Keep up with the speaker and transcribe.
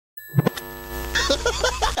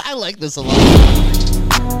I like this a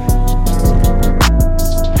lot.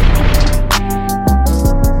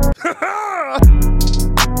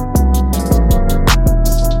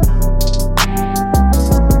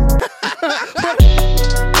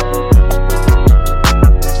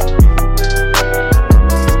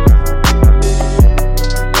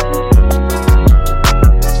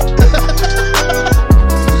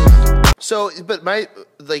 So, but my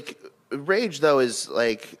rage though is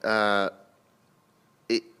like, I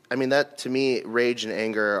mean that to me, rage and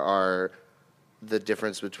anger are the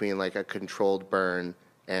difference between like a controlled burn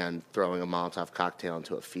and throwing a Molotov cocktail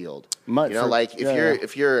into a field.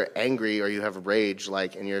 If you're angry or you have rage,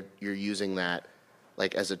 like, and you're using that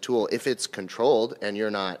like as a tool, if it's controlled and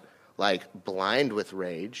you're not like blind with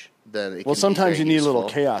rage, then it can sometimes be you need useful. a little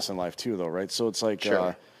chaos in life too, though, right? So it's like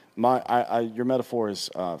Sure. your metaphor is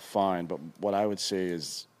fine, but what I would say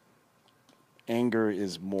is anger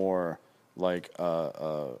is more like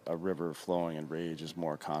a river flowing, and rage is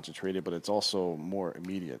more concentrated, but it's also more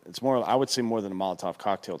immediate. It's more, I would say, more than a Molotov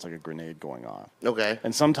cocktail. It's like a grenade going off. Okay.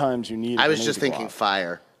 And sometimes you need. I was just thinking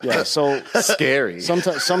fire. Yeah. So Scary.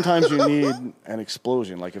 Sometimes you need an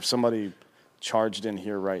explosion. Like if somebody charged in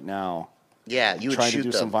here right now, Yeah, you would trying shoot to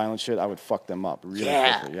do them. some violent shit, I would fuck them up really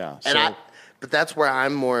Yeah. quickly. Yeah. But that's where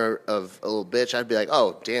I'm more of a little bitch. I'd be like,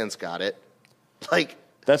 oh, Dan's got it. Like,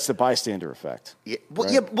 that's the bystander effect. yeah, well,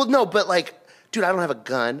 Right. yeah, well, no, but like, dude, I don't have a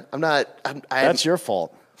gun. That's your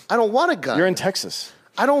fault. I don't want a gun. You're in Texas.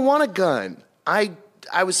 I don't want a gun. I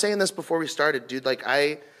was saying this before we started, dude. Like,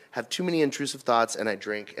 I have too many intrusive thoughts, and I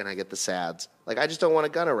drink, and I get the sads. Like, I just don't want a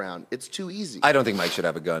gun around. It's too easy. I don't think Mike should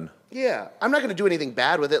have a gun. Yeah, I'm not going to do anything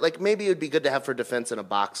bad with it. Like, maybe it would be good to have for defense in a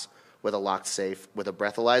box with a locked safe with a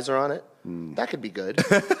breathalyzer on it. That could be good,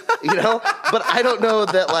 you know? But I don't know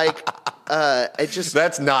that, like,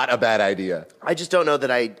 That's not a bad idea. I just don't know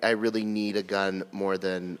that I really need a gun more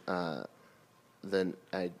than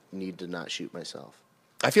I need to not shoot myself.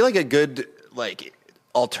 I feel like a good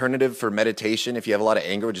alternative for meditation, if you have a lot of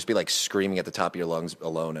anger, would just be like screaming at the top of your lungs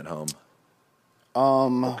alone at home.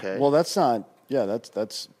 Okay. Well, that's not. Yeah,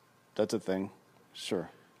 that's a thing. Sure,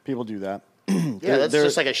 people do that. Yeah, that's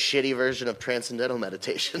just like a shitty version of transcendental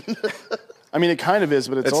meditation. I mean, it kind of is,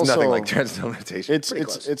 but it's also nothing like transcendental meditation.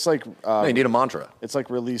 It's like No, you need a mantra. it's like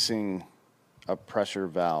releasing a pressure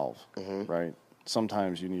valve, Mm-hmm. right?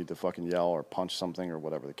 Sometimes you need to fucking yell or punch something or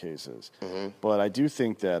whatever the case is. Mm-hmm. But I do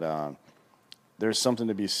think that there's something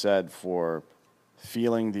to be said for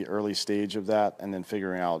feeling the early stage of that and then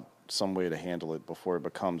figuring out some way to handle it before it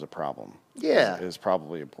becomes a problem. Yeah. is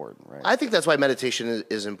probably important, right? I think that's why meditation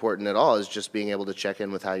is important at all, is just being able to check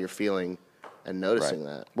in with how you're feeling and noticing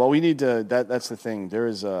that. Well, we need to. That's the thing. There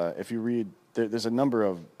is if you read, there's a number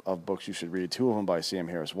of books you should read. Two of them by Sam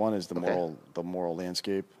Harris. One is the Moral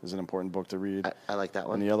Landscape is an important book to read. I like that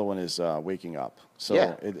one. And the other one is Waking Up. So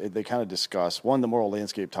Yeah. they kind of discuss. The Moral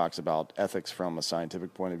Landscape talks about ethics from a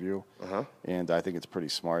scientific point of view, and I think it's pretty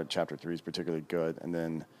smart. Chapter 3 is particularly good, and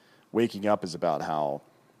then Waking Up is about how.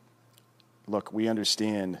 Look, we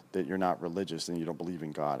understand that you're not religious and you don't believe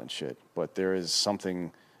in God and shit, but there is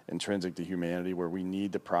something intrinsic to humanity where we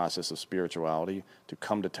need the process of spirituality to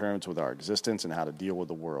come to terms with our existence and how to deal with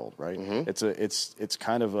the world, right? It's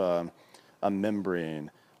kind of a membrane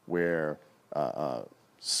where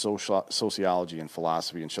sociology and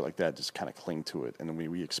philosophy and shit like that just kind of cling to it, and then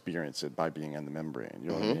we experience it by being in the membrane. You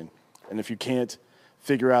know what I mean? And if you can't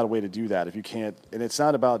figure out a way to do that, if you can't, and it's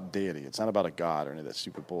not about deity, it's not about a god or any of that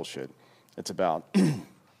stupid bullshit. It's about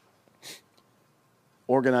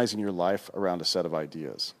organizing your life around a set of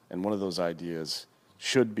ideas. And one of those ideas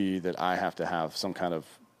should be that I have to have some kind of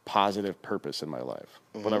positive purpose in my life,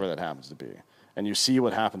 whatever that happens to be. And you see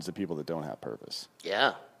what happens to people that don't have purpose.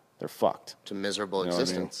 Yeah. They're fucked. It's a miserable You know what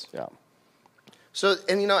I mean? existence. Yeah. So,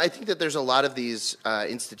 and I think that there's a lot of these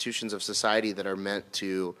institutions of society that are meant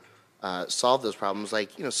to solve those problems, like,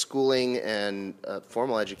 schooling and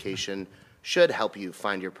formal education should help you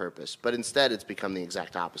find your purpose, but instead it's become the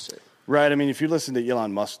exact opposite. Right. I mean, if you listen to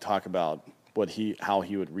Elon Musk talk about how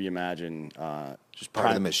he would reimagine Just part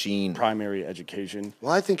of the machine. primary education.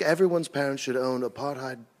 Well, I think everyone's parents should own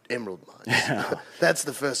apartheid emerald mines. That's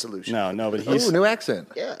the first solution. No, but Ooh, new accent.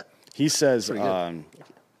 Yeah. he says good.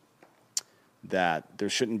 that there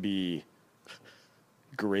shouldn't be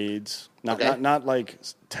grades, Okay. not like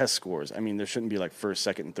test scores. I mean, there shouldn't be like first,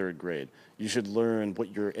 second, and third grade. You should learn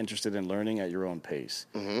what you're interested in learning at your own pace.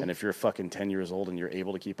 And if you're fucking 10 years old and you're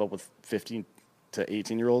able to keep up with 15 to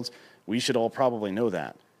 18-year-olds, we should all probably know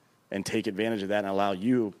that. and take advantage of that and allow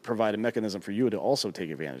you, provide a mechanism for you to also take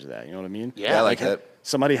advantage of that. You know what I mean? Yeah, I like that.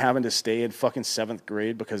 Somebody having to stay in fucking 7th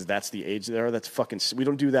grade because that's the age they are, that's fucking, we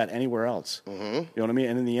don't do that anywhere else. Mm-hmm. You know what I mean?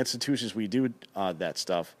 And in the institutions, we do that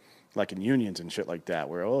stuff, like in unions and shit like that,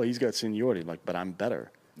 where, oh, he's got seniority. Like, but I'm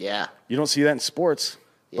better. Yeah. You don't see that in sports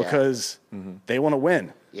because they want to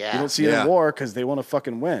win. Yeah. You don't see it in war because they want to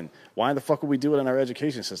fucking win. Why the fuck would we do it in our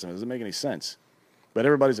education system? It doesn't make any sense. But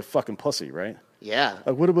everybody's a fucking pussy, right? Yeah.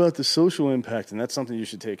 Like, what about the social impact? And that's something you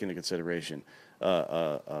should take into consideration.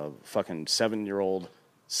 Fucking 7-year-old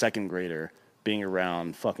second grader being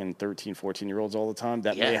around fucking 13, 14-year-olds all the time,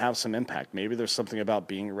 that may have some impact. Maybe there's something about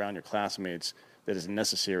being around your classmates that is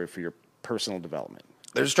necessary for your personal development.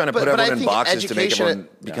 They're just trying to put everyone in boxes to make everyone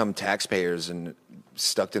become taxpayers and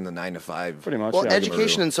stuck in the 9 to 5. Pretty much. Well, yeah.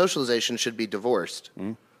 education and socialization should be divorced.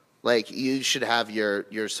 Mm-hmm. Like, you should have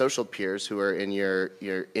your social peers who are in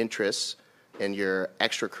your interests and your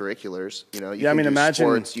extracurriculars. You know, you can do imagine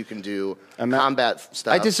sports, you can do combat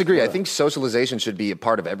stuff. I disagree. I think socialization should be a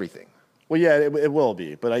part of everything. Well, yeah, it will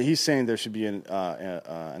be. But he's saying there should be an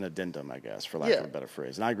addendum, I guess, for lack of a better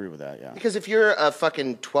phrase. And I agree with that, yeah. Because if you're a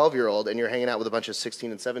fucking 12-year-old and you're hanging out with a bunch of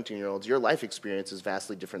 16 and 17-year-olds, your life experience is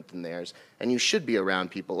vastly different than theirs. And you should be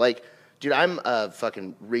around people. Like, dude, I'm a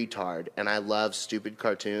fucking retard, and I love stupid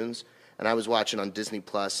cartoons. And I was watching on Disney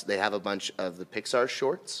Plus, they have a bunch of the Pixar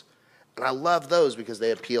shorts. And I love those because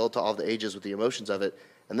they appeal to all the ages with the emotions of it.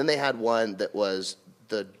 And then they had one that was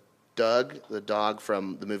the dog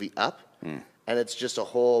from the movie Up. And it's just a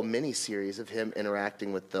whole mini-series of him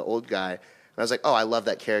interacting with the old guy. And I was like, oh, I love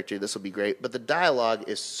that character. This will be great. But the dialogue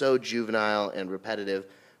is so juvenile and repetitive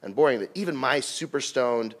and boring that even my super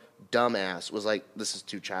stoned dumbass was like, this is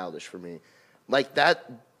too childish for me. Like,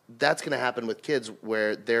 that's going to happen with kids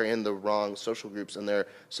where they're in the wrong social groups and they're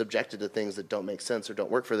subjected to things that don't make sense or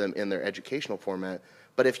don't work for them in their educational format.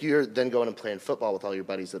 But if you're then going and playing football with all your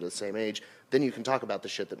buddies that are the same age, then you can talk about the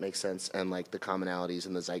shit that makes sense and, like, the commonalities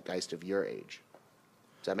and the zeitgeist of your age.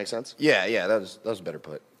 Does that make sense? Yeah, that was better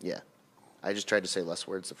put. Yeah. I just tried to say less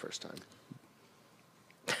words the first time.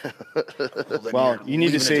 Well, you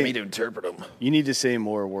need to say me to interpret them. You need to say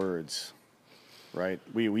more words, right?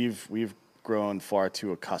 We've grown far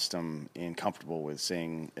too accustomed and comfortable with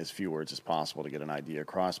saying as few words as possible to get an idea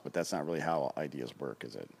across, but that's not really how ideas work,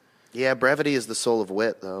 is it? Yeah, brevity is the soul of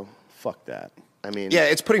wit, though. Fuck that. I mean, Yeah,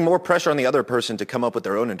 it's putting more pressure on the other person to come up with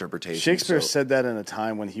their own interpretation. Shakespeare so- said that in a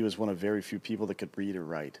time when he was one of very few people that could read or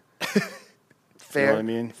write. fair. You know what I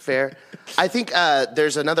mean? Fair. I think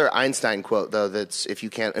there's another Einstein quote, though, that's if you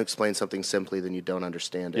can't explain something simply, then you don't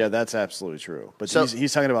understand it. Yeah, that's absolutely true. But So-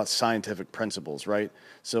 he's talking about scientific principles, right?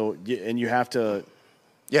 So, and you have to...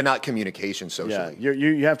 Yeah, not communication socially. Yeah,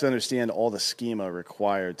 you have to understand all the schema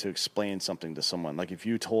required to explain something to someone. Like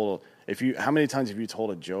how many times have you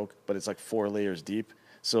told a joke, but it's like 4 layers deep?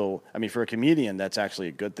 So, I mean, for a comedian, that's actually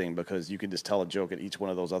a good thing because you can just tell a joke at each one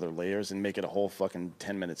of those other layers and make it a whole fucking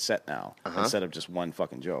 10-minute set now instead of just one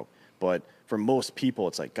fucking joke. But for most people,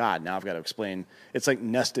 it's like, God, now I've got to explain. It's like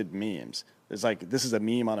nested memes. It's like, this is a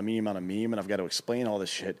meme on a meme on a meme, and I've got to explain all this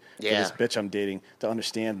shit to this bitch I'm dating to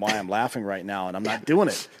understand why I'm laughing right now, and I'm not doing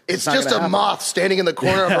it. It's not just gonna a happen. moth standing in the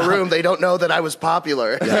corner of a room. They don't know that I was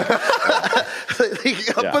popular. But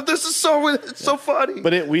this is so funny.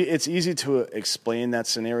 But it's easy to explain that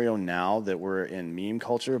scenario now that we're in meme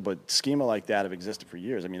culture, but schema like that have existed for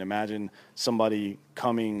years. I mean, imagine somebody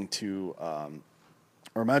coming to,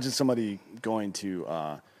 or imagine somebody going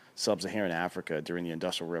to sub-Saharan Africa during the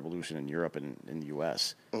Industrial Revolution in Europe and in the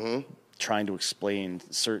U.S., trying to explain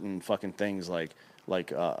certain fucking things like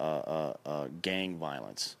gang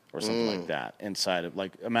violence or something like that inside of,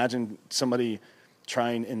 like, imagine somebody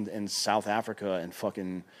trying in South Africa in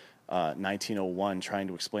fucking 1901 trying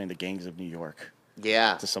to explain the gangs of New York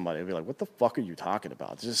to somebody. I'd be like, what the fuck are you talking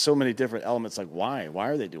about? There's just so many different elements. Like, why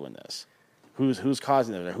are they doing this? Who's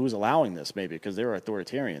causing it? Or who's allowing this? Maybe because they were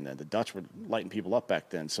authoritarian then. The Dutch were lighting people up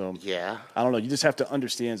back then. So I don't know. You just have to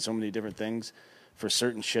understand so many different things for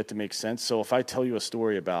certain shit to make sense. So if I tell you a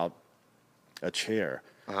story about a chair,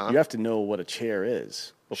 you have to know what a chair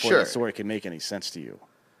is before that story can make any sense to you.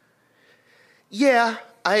 Yeah,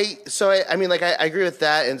 I agree with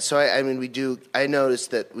that, and so I notice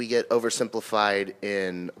that we get oversimplified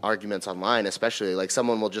in arguments online, especially like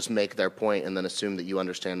someone will just make their point and then assume that you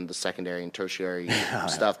understand the secondary and tertiary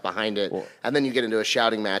stuff behind it, and then you get into a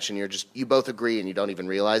shouting match and you both agree and you don't even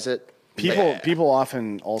realize it. People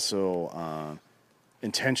often also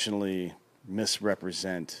intentionally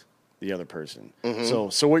misrepresent the other person.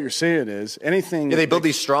 So what you're saying is anything... Yeah, they build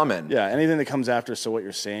these straw men. Yeah, anything that comes after, so what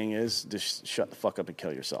you're saying is just shut the fuck up and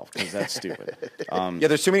kill yourself, because that's stupid. Yeah,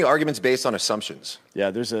 there's too many arguments based on assumptions. Yeah,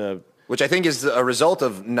 there's a which I think is a result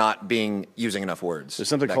of not using enough words. There's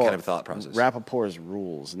something that called kind of thought process. Rappaport's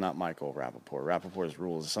rules, not Michael Rappaport. Rappaport's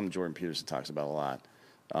rules is something Jordan Peterson talks about a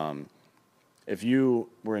lot. If you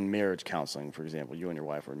were in marriage counseling, for example, you and your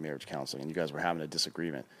wife were in marriage counseling, and you guys were having a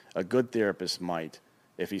disagreement, a good therapist might,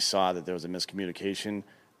 if he saw that there was a miscommunication,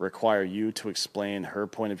 require you to explain her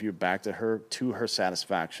point of view back to her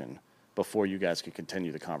satisfaction before you guys could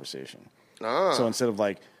continue the conversation. So instead of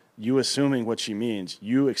like you assuming what she means,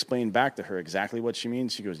 you explain back to her exactly what she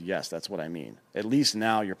means. She goes, yes, that's what I mean. At least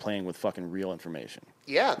now you're playing with fucking real information.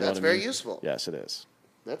 Yeah, You know that's what I very mean? useful. Yes, it is.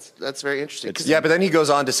 That's very interesting. 'Cause Yeah, but then he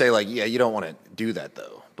goes on to say, like, yeah, you don't want to do that,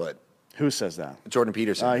 though. But Who says that? Jordan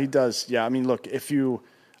Peterson. He does. Yeah, I mean, look,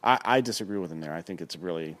 I disagree with him there. I think it's a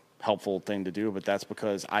really helpful thing to do, but that's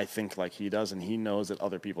because I think like he does, and he knows that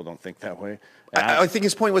other people don't think that way. And I think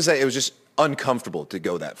his point was that it was just uncomfortable to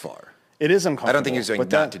go that far. it is uncomfortable. I don't think he's saying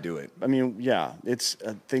but not to do it. I mean, yeah, it's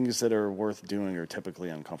things that are worth doing are typically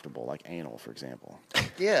uncomfortable, like anal, for example.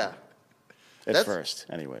 yeah. At That's- first,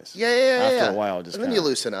 anyways. Yeah. After a while, it just and then you kinda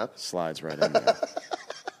loosen up. slides right in there.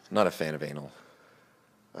 Not a fan of anal.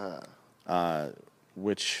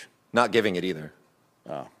 Which, Not giving it either.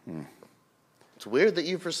 It's weird that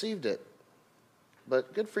you've received it,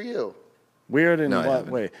 but good for you. weird in No, I what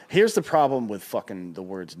haven't. way? Here's the problem with fucking the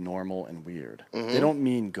words normal and weird. Mm-hmm. They don't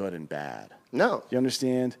mean good and bad. No. You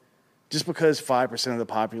understand? Just because 5% of the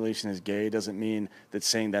population is gay doesn't mean that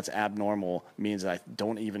saying that's abnormal means I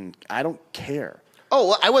don't care. Oh,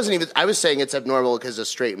 well, I was saying it's abnormal because a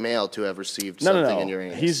straight male to have received something in your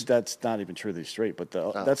anus. That's not even true that he's straight, but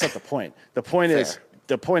that's not the point. The point is,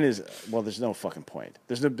 well, there's no fucking point.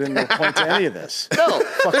 There's been no point to any of this. No,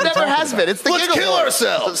 there never talking has about? been. It's the Let's Giggle kill Boys.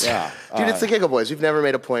 ourselves. Yeah, Dude, it's the Giggle Boys. We've never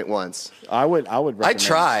made a point once. I would recommend. I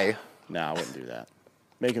try. No, I wouldn't do that.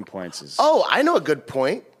 Making points is. Oh, I know a good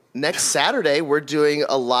point. Next Saturday, we're doing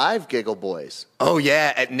a live Giggle Boys. Oh,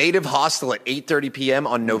 yeah, at Native Hostel at 8:30 p.m.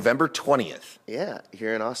 on November 20th. Yeah,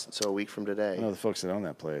 here in Austin, so a week from today. I know the folks that own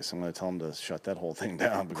that place. I'm going to tell them to shut that whole thing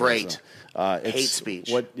down. Because, Great. It's, Hate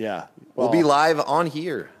speech. What? Yeah. We'll be well, live on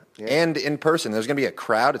here and in person. There's going to be a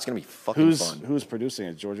crowd. It's going to be fucking fun. Who's producing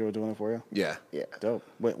it? Giorgio doing it for you? Yeah. Yeah, Dope.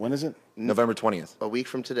 Wait, when is it? November 20th. a week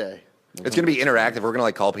from today. It's going to be interactive. We're going to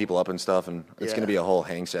like call people up and stuff, and it's Yeah. going to be a whole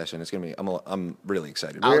hang session. It's going to be. I'm really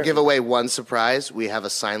excited. I'll give away one surprise. We have a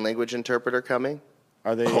sign language interpreter coming.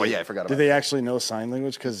 Are they? Oh, yeah, I forgot Do about they actually know sign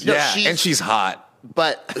language? Because No, yeah, she's- and she's hot.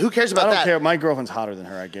 But who cares I about don't that? care. My girlfriend's hotter than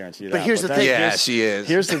her. I guarantee you that. But here's the that- thing. Yeah, here's- she is.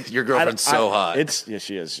 Here's the Your girlfriend's so hot.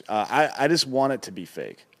 She is. I just want it to be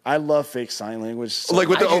fake. I love fake sign language. So Like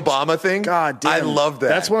with the I- Obama thing. God damn. I love that.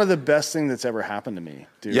 That's one of the best things that's ever happened to me,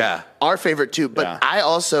 dude. Yeah. Our favorite too. But Yeah. I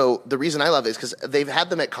also, the reason I love it is because they've had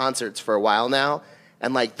them at concerts for a while now.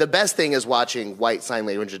 And like the best thing is watching white sign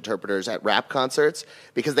language interpreters at rap concerts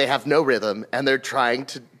because they have no rhythm and they're trying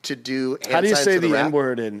to do hand How do you signs say to the rap. N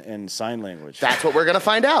word in sign language? That's what we're going to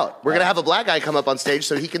find out. We're going to have a black guy come up on stage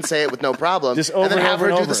so he can say it with no problem. just over and then have over her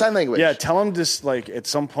and do over. the sign language. Yeah, tell him just like at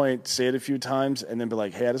some point say it a few times and then be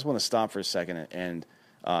like, hey, I just want to stop for a second and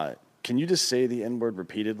can you just say the N word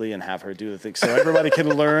repeatedly and have her do the thing so everybody can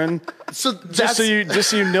learn? So Just so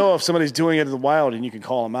you know if somebody's doing it in the wild and you can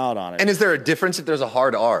call them out on it. And is there a difference if there's a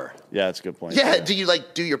hard R? Yeah, that's a good point. Yeah, do you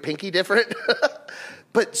like do your pinky different?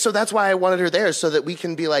 But so that's why I wanted her there so that we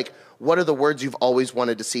can be like, what are the words you've always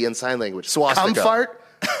wanted to see in sign language? Swastika. Cum fart,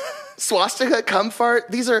 swastika, cum fart.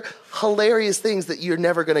 These are hilarious things that you're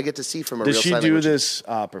never going to get to see from a Does real she sign do language. this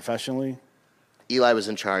professionally? Eli was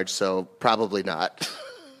in charge, so probably not.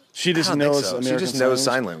 She just I don't think knows so. American She just knows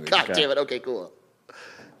Sign sign language. God Okay. damn it. Okay, cool.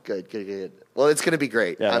 Good. Well, it's going to be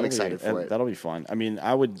great. Yeah, I'm that'll excited be, for it. That'll be fun. I mean,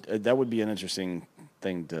 that would be an interesting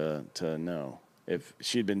thing to know if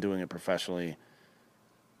she'd been doing it professionally.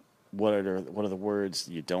 What are the words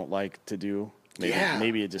you don't like to do?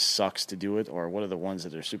 Maybe it just sucks to do it, or what are the ones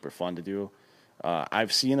that are super fun to do?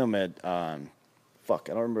 I've seen them at I don't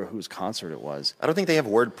remember whose concert it was. I don't think they have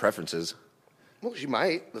word preferences. Well, she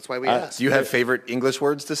might. That's why we asked. Do you have favorite English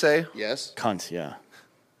words to say? Yes. Cunt, yeah.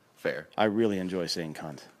 Fair. I really enjoy saying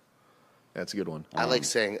cunt. That's a good one. I like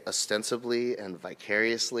saying ostensibly and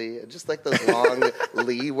vicariously, just like those long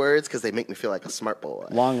Lee words because they make me feel like a smart boy.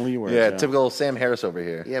 Long Lee words. Yeah, typical Sam Harris over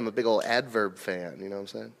here. Yeah, I'm a big old adverb fan. You know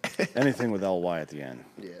what I'm saying? Anything with ly at the end.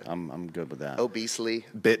 Yeah. I'm good with that. Obesely.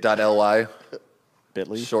 Bit.ly.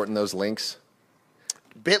 Bitly. Shorten those links.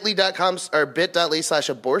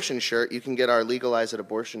 Bit.ly/abortion shirt. You can get our legalize it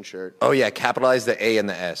abortion shirt. Oh, yeah. Capitalize the A and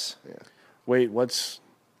the S. Wait,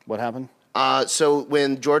 what happened? So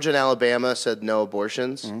when Georgia and Alabama said no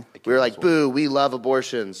abortions, we were like, boo, we love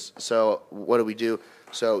abortions. So what do we do?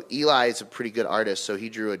 So Eli is a pretty good artist, so he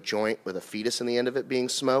drew a joint with a fetus in the end of it being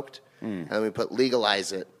smoked. and then we put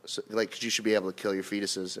legalize it, so, like 'cause you should be able to kill your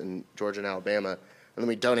fetuses in Georgia and Alabama, and then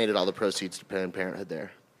we donated all the proceeds to Planned Parenthood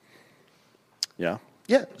there. Yeah.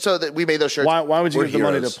 Yeah, so that we made those shirts. Why would you We're give the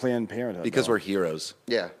money heroes. to Planned Parenthood? Because though? we're heroes.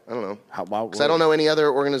 Yeah, I don't know. Because I don't know any other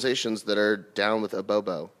organizations that are down with a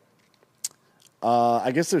Bobo.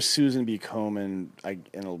 I guess there's Susan B. Komen,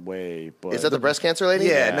 in a way, but Is that the breast cancer lady?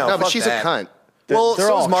 Yeah, no, but fuck she's that. a cunt. Well, they're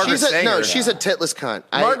so all- is Margaret She's a, Sanger. no, she's a titless cunt.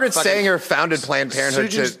 Margaret fucking- Sanger founded Planned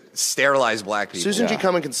Parenthood Susan- to sterilize black people. Susan G. Yeah.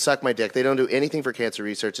 Komen can suck my dick. They don't do anything for cancer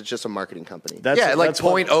research. It's just a marketing company. yeah, like that's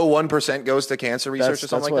what- 0.01% goes to cancer research That's or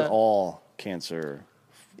something what like that. all cancer.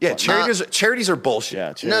 Yeah, charities are bullshit. Yeah,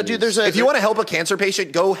 No, charities. dude, there's a... If you want to help a cancer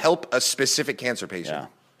patient, go help a specific cancer patient.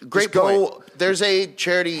 Yeah. Great Just go point. There's a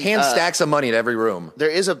charity... hand stacks of money at every room. There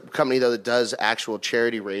is a company, though, that does actual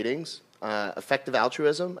charity ratings. Effective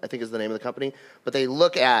Altruism, I think, is the name of the company. But they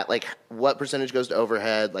look at, like, what percentage goes to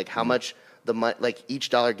overhead, like, how much like each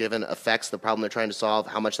dollar given affects the problem they're trying to solve,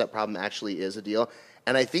 how much that problem actually is a deal.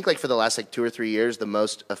 And I think, like, for the last, like, 2 or 3 years, the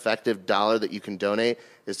most effective dollar that you can donate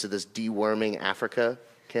is to this Deworming Africa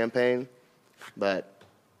campaign. But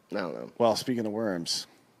I don't know. Well, speaking of worms,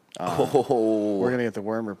 Oh, we're going to get the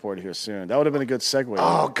worm report here soon. That would have been a good segue.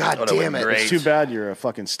 Oh, God Would've damn been it. great. It's too bad you're a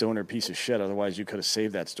fucking stoner piece of shit. Otherwise, you could have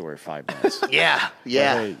saved that story 5 minutes. Yeah,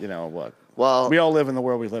 yeah. But hey, you know what? Well, We all live in the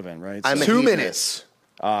world we live in, right? I'm a 2 hedonist.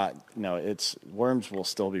 minutes. No, it's worms will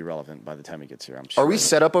still be relevant by the time he gets here. I'm sure. Are we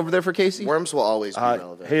set up over there for Casey? Worms will always be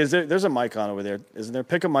relevant. Hey, there's a mic on over there, isn't there?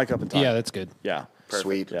 Pick a mic up and talk. Yeah, that's good. Yeah,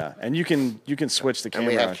 Sweet. yeah, and you can switch the And camera.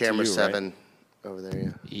 we have to camera you, 7 Right? over there.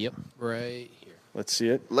 Yeah. Yep, right here. Let's see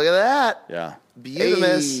it. Look at that. Yeah,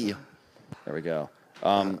 Beautimous. Hey. there we go.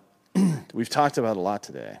 We've talked about a lot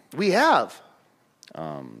today. We have.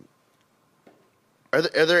 Are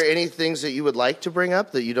there any things that you would like to bring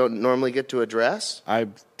up that you don't normally get to address? I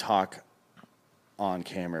talk on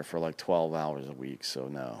camera for like 12 hours a week, so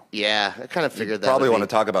no. Yeah, I kind of figured that. Probably would want to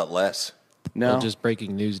be- talk about less. No. Well, just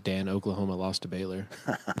breaking news, Dan. Oklahoma lost to Baylor.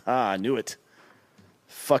 I knew it.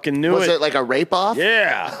 Fucking knew Was it. it like a rape off?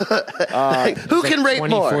 Yeah. Who can rape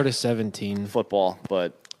 24 more? to 17. Football,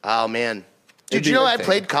 but Oh man, It'd did you be know a I thing.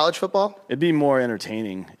 played college football? it'd be more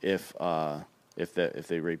entertaining if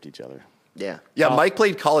they raped each other. Yeah. Yeah, Mike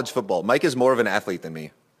played college football. Mike is more of an athlete than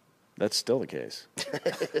me. That's still the case.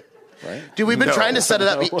 Right? Dude, we've been No. trying to set it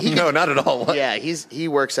up. He No, could- not at all. What? Yeah, he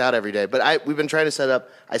works out every day, but we've been trying to set up.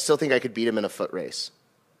 I still think I could beat him in a foot race.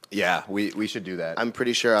 Yeah, we should do that. I'm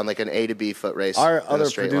pretty sure on like an A to B foot race. Our in a other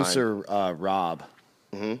straight line. producer, Rob,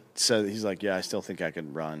 said he's like, yeah, I still think I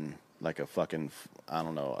could run like a fucking, I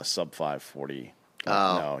don't know, a sub 540.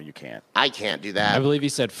 No, you can't. I can't do I that. believe he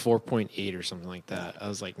said 4.8 or something like that. I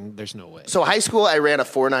was like, there's no way. So high school, I ran a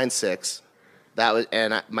 4.96. That was,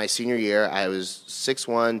 and my senior year, I was 6'1",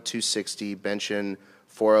 260, benching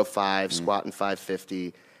 405, squatting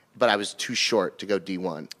 550. But I was too short to go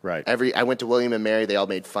D1. Right. I went to William and Mary. They all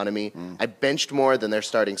made fun of me. I benched more than their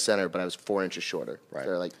starting center, but I was 4 inches shorter. Right.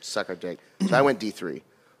 They're like, suck our dick. So I went D3.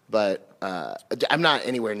 But I'm not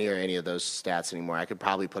anywhere near any of those stats anymore. I could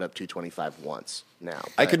probably put up 225 once now.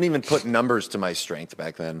 I but- couldn't even put numbers to my strength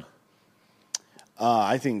back then.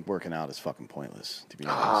 I think working out is fucking pointless, to be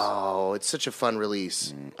honest. Oh, it's such a fun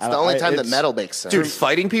release. It's I the don't- only I- time that it's- metal makes sense. Dude,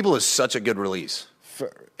 fighting people is such a good release.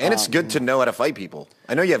 And it's good to know how to fight people.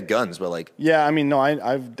 I know you have guns, but like, Yeah, I mean, no,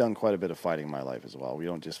 I've done quite a bit of fighting in my life as well. We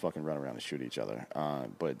don't just fucking run around and shoot each other.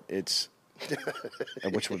 But it's,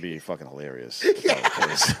 which would be fucking hilarious. if that were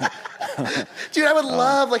the case. Dude, I would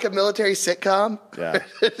love like a military sitcom. Yeah,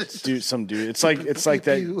 some dude. It's like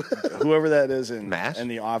that. Whoever that is in Mash?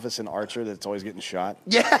 the office in Archer that's always getting shot.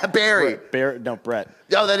 Yeah, Barry. Brett.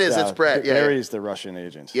 Oh, that is. That's Brett. Yeah. Barry's the Russian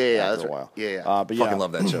agent. Yeah, yeah, after that's a right. while. Yeah, yeah. But yeah, fucking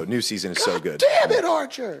love that show. New season is so good. Damn it,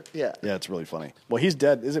 Archer. Yeah. Yeah, it's really funny. Well, he's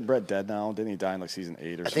dead. Isn't Brett dead now? Didn't he die in like season 8 or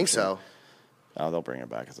something? I think so. Oh, they'll bring him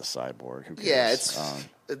back as a cyborg. Who cares? Yeah, it's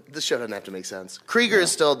the show doesn't have to make sense. Krieger is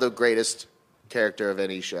still the greatest character of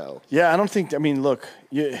any show. Yeah, I don't think. I mean, look,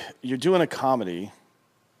 you're doing a comedy,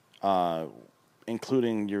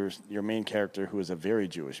 including your main character, who is a very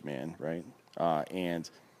Jewish man, right? And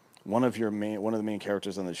one of the main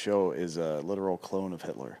characters on the show is a literal clone of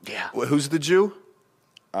Hitler. Yeah. Who's the Jew?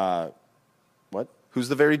 What? Who's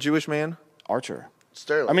the very Jewish man? Archer.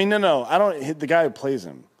 Sterling. I mean, no. I don't. The guy who plays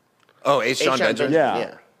him. Oh, H. John John Benjamin. Benjamin. Yeah.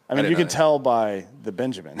 Yeah. I mean, didn't you know can that. tell by the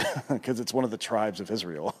Benjamin because it's one of the tribes of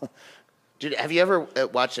Israel. Dude, have you ever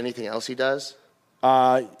watched anything else he does?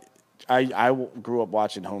 I grew up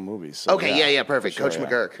watching home movies. So Okay, yeah, perfect. for sure, Coach yeah.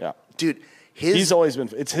 McGurk. Yeah. Dude, his He's always been.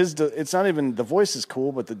 It's not even the voice is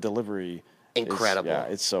cool, but the delivery incredible.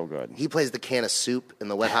 It's so good. He plays the can of soup in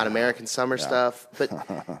the Wet Hot American Summer stuff, but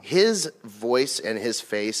his voice and his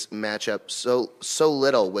face match up so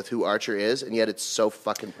little with who Archer is, and yet it's so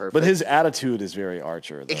fucking perfect. But his attitude is very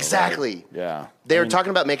Archer. Though, exactly. Right? Yeah. They were talking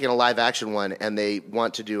about making a live action one, and they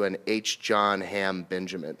want to do an H. John Hamm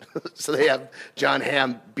Benjamin. So they have John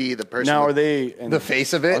Hamm be the person. Now, are they The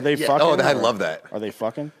face of it? Are they Yeah. fucking? Oh, I or- love that. Are they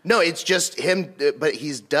fucking? No, it's just him, but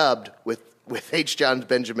he's dubbed with H. John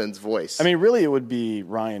Benjamin's voice. I mean, really, it would be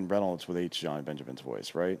Ryan Reynolds with H. John Benjamin's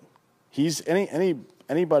voice, right? He's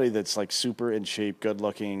anybody that's like super in shape, good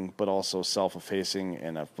looking, but also self-effacing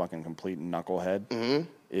and a fucking complete knucklehead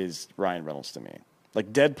is Ryan Reynolds to me.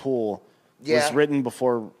 Like Deadpool was written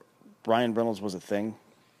before Ryan Reynolds was a thing,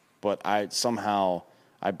 but I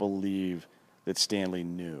believe that Stanley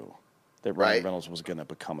knew that Ryan Right. Reynolds was going to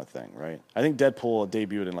become a thing, right? I think Deadpool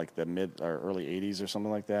debuted in like the mid or early 80s or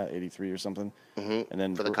something like that, 83 or something. And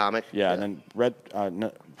then For the comic? Yeah, Yeah. and then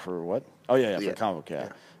no, for what? Oh, yeah, for Yeah. the comic book, yeah.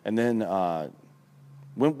 And then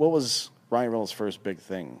what was Ryan Reynolds' first big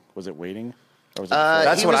thing? Was it Waiting? Or was it before?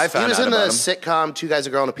 That's he what was, I found He was out in the about him. sitcom Two Guys, a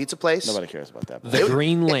Girl, and a Pizza Place. Nobody cares about that. The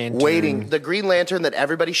Green Lantern. Waiting. The Green Lantern that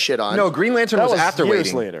everybody shit on. No, Green Lantern That was was after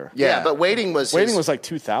years Waiting. later. Yeah, but Waiting was Waiting his- was like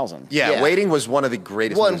 2000. Yeah, Waiting was one of the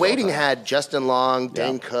greatest. Well, and movies of all Waiting time. had Justin Long,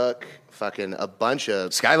 Dane Cook, fucking a bunch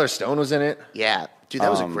of Skylar Stone was in it. yeah, dude, that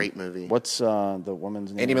was a great movie. What's the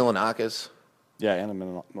woman's name? Andy Milonakis. Yeah, Anna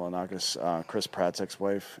Milonakis. Chris Pratt's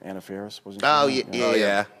ex-wife, Anna Faris, wasn't she? Oh, in that? yeah. Oh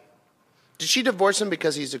yeah. Did she divorce him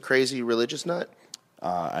because he's a crazy religious nut?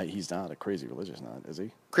 He's not a crazy religious nut, is he?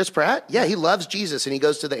 Chris Pratt? Yeah, he loves Jesus and he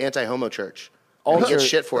goes to the anti-homo church. And he gets chur-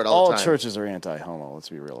 shit for it all the time. churches are anti-homo. Let's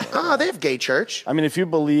be real. About Oh, that. they have gay church. I mean, if you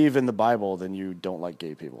believe in the Bible, then you don't like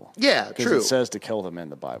gay people. Yeah, because true. it says to kill them in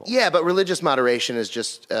the Bible. Yeah, but religious moderation is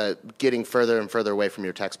just getting further and further away from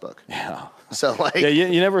your textbook. Yeah. So like, Yeah,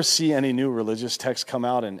 you never see any new religious texts come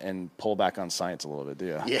out and pull back on science a little bit, do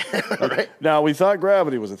you? yeah, right. Now, we thought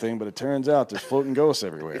gravity was a thing, but it turns out there's floating ghosts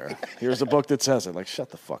everywhere. Here's a book that says it. Like, shut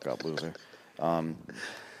the fuck up, loser.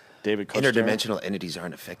 David Kushner. Interdimensional entities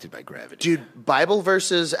aren't affected by gravity. Dude, Bible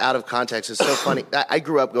verses out of context is so funny. I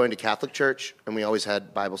grew up going to Catholic church, and we always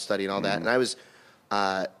had Bible study and all that. And I was,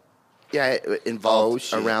 involved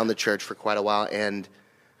shit. around the church for quite a while. And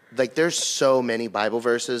like, there's so many Bible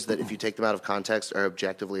verses that if you take them out of context are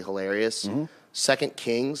objectively hilarious. Second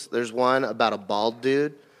Kings, there's one about a bald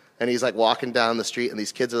dude, and he's like walking down the street, and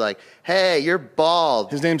these kids are like, "Hey, you're bald."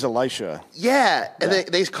 His name's Elisha. Yeah, and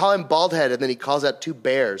they call him Baldhead, and then he calls out two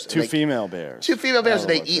bears. and Two they- female bears. Two female bears, Oh, and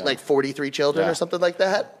they look, eat yeah. like 43 children Yeah. or something like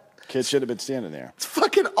that. Kids should have been standing there. It's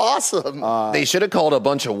fucking awesome. They should have called a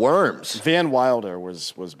bunch of worms. Van Wilder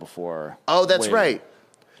was before. Oh, that's Waiting. right.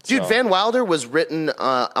 Dude, So- Van Wilder was written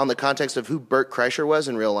on the context of who Bert Kreischer was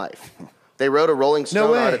in real life. They wrote a Rolling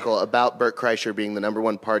Stone way. article about Bert Kreischer being the number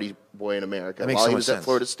one party boy in America makes while so he much was at sense.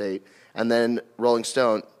 Florida State. And then Rolling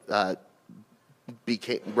Stone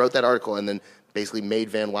wrote that article and then basically made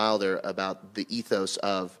Van Wilder about the ethos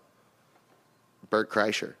of Bert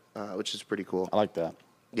Kreischer, which is pretty cool. I like that.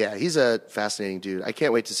 Yeah, he's a fascinating dude. I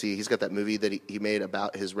can't wait to see. He's got that movie that he made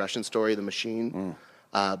about his Russian story, The Machine.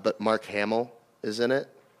 But Mark Hamill is in it.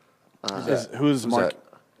 Who's Mark?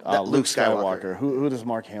 That Luke Luke Skywalker. Who does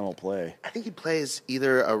Mark Hamill play? I think he plays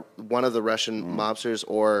either one of the Russian mobsters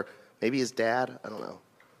or maybe his dad. I don't know.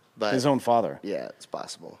 But His own father. yeah, it's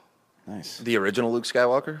possible. Nice. The original Luke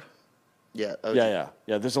Skywalker? Yeah.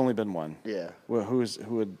 Yeah. There's only been one. Yeah. Well, who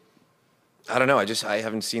would? I don't know. I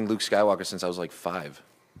haven't seen Luke Skywalker since I was like 5.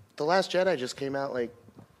 The Last Jedi just came out like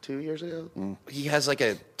 2 years ago. He has like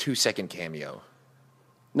a 2-second cameo.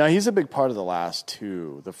 No, he's a big part of the last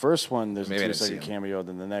two. The first one, there's Maybe I a didn't see 2-second him. cameo.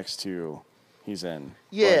 Then the next two, he's in.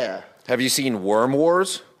 Yeah. Have you seen Worm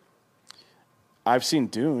Wars? I've seen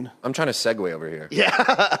Dune. I'm trying to segue over here.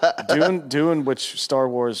 Dune, which Star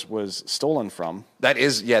Wars was stolen from. That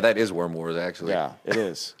is Worm Wars actually. Yeah, it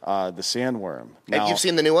is. The Sandworm. And Now, you've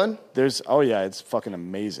seen the new one? There's. Oh yeah, it's fucking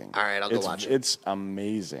amazing. All right, I'll go watch it. It's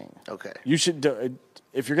amazing. Okay. You should.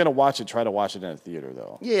 If you're gonna watch it, try to watch it in a theater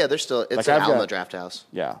though. Yeah, they're still. It's Like, an I've Alamo got- Draft House.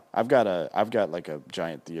 Yeah, I've got like a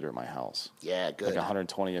giant theater in my house. Yeah, good. Like a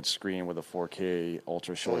 120-inch screen with a 4K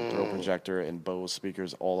ultra short throw projector and Bose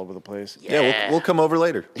speakers all over the place. Yeah, we'll come over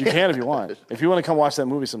later. You can if you want. If you want to come watch that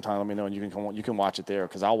movie sometime, let me know and you can watch it there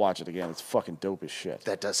because I'll watch it again. It's fucking dope as shit.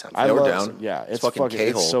 That does sound I Yeah, we're love down. Yeah, It's it's fucking fucking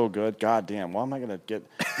K-hole. it's so good. God damn. Why am I gonna get?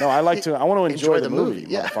 No, I want to enjoy the movie,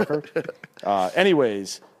 yeah. motherfucker.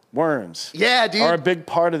 Anyways, worms. Yeah, dude. Are a big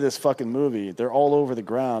part of this fucking movie. They're all over the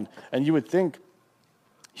ground, and you would think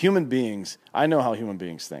human beings. I know how human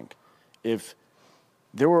beings think. If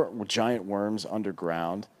there were giant worms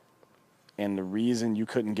underground, and the reason you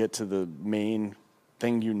couldn't get to the main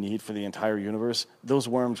thing you need for the entire universe, those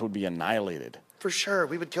worms would be annihilated. For sure.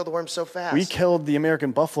 We would kill the worms so fast. We killed the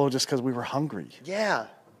American buffalo just because we were hungry. Yeah.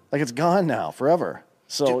 Like, it's gone now, forever.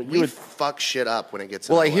 So Dude, we fuck shit up when it gets.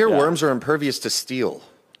 Well, I into hear the water. worms are impervious to steel.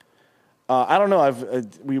 I don't know.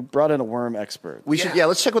 We brought in a worm expert. We should,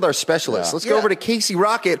 let's check with our specialist. Yeah. Let's go over to Casey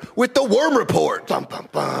Rocket with the Worm Report. Bum, bum,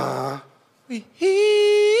 bum.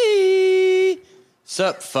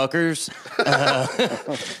 Sup, fuckers?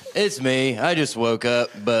 It's me. I just woke up,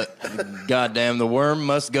 but goddamn, the worm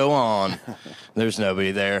must go on. There's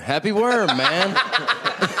nobody there. Happy worm, man.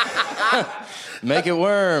 Make it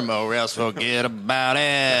worm, or else forget about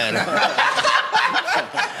it.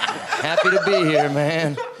 Happy to be here,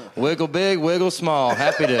 man. Wiggle big, wiggle small.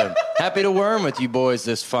 Happy to worm with you boys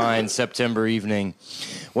this fine September evening.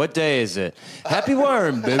 What day is it? Happy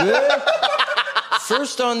worm, baby.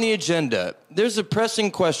 First on the agenda, there's a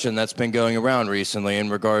pressing question that's been going around recently in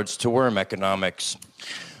regards to worm economics.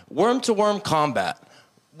 Worm-to-worm combat.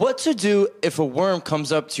 What to do if a worm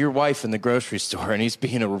comes up to your wife in the grocery store and he's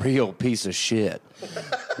being a real piece of shit?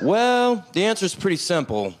 Well, the answer's pretty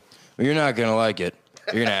simple. You're not going to like it.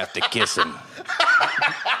 You're going to have to kiss him.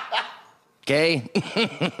 Okay?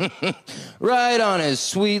 Right on his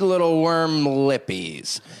sweet little worm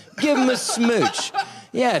lippies. Give him a smooch.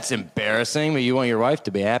 Yeah, it's embarrassing, but you want your wife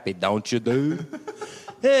to be happy, don't you, dude?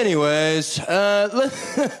 Anyways,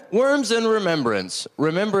 worms in remembrance.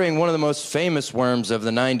 Remembering one of the most famous worms of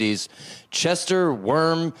the 90s, Chester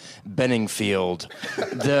Worm Benningfield.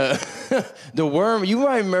 The worm, you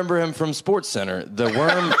might remember him from SportsCenter.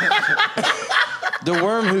 The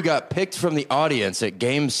worm who got picked from the audience at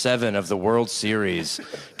Game 7 of the World Series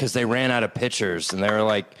because they ran out of pitchers, and they were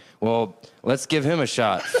like, well, let's give him a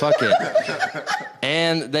shot. Fuck it.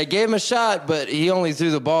 And they gave him a shot, but he only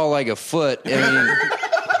threw the ball like a foot. I mean,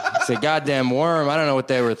 it's a goddamn worm. I don't know what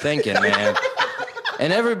they were thinking, man.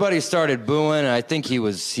 And everybody started booing, and I think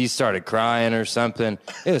he started crying or something.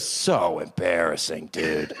 It was so embarrassing,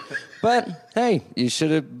 dude. But, hey, you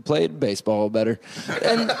should have played baseball better.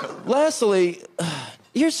 And lastly,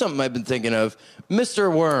 here's something I've been thinking of.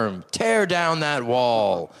 Mr. Worm, tear down that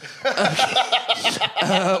wall.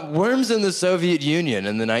 Worms in the Soviet Union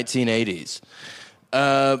in the 1980s.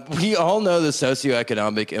 We all know the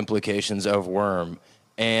socioeconomic implications of worm.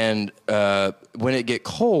 And when it get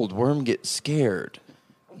cold, worm get scared.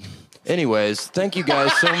 Anyways, thank you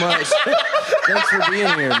guys so much. Thanks for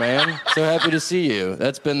being here, man. So happy to see you.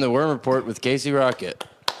 That's been the Worm Report with Casey Rocket.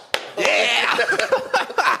 Yeah!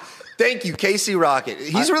 Thank you, Casey Rocket.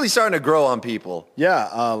 He's really starting to grow on people. Yeah.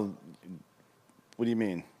 What do you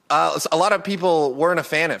mean? A lot of people weren't a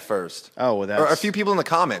fan at first. Oh, well, that's... Or a few people in the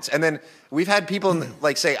comments. And then we've had people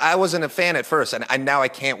like say, I wasn't a fan at first, and now I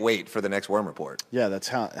can't wait for the next Worm Report. Yeah, that's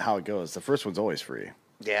how it goes. The first one's always free.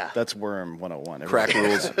 Yeah. That's Worm 101. Crack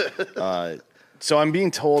rules. So I'm being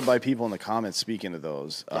told by people in the comments, speaking of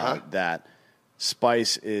those, that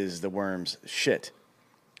Spice is the worm's shit.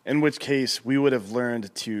 In which case, we would have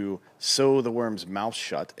learned to sew the worm's mouth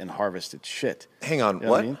shut and harvest its shit. Hang on, You know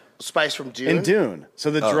what? I mean? Spice from Dune. In Dune. So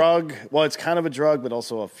the drug, well, it's kind of a drug, but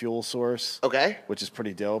also a fuel source. Okay. Which is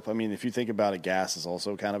pretty dope. I mean, if you think about it, gas is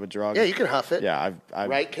also kind of a drug. Yeah, you can huff it. Yeah,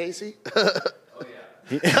 Right, Casey?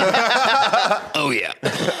 Oh, yeah.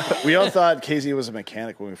 We all thought Casey was a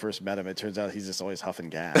mechanic when we first met him. It turns out he's just always huffing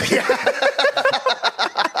gas.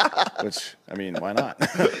 Which, I mean, why not?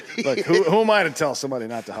 Look, who am I to tell somebody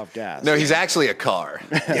not to huff gas? No, he's actually a car.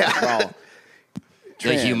 Yeah. Well,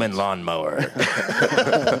 The human lawnmower.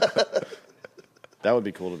 that would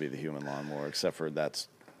be cool to be the human lawnmower, except for that's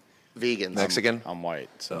Vegans. Mexican? I'm white,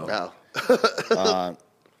 so Oh.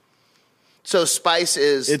 So Spice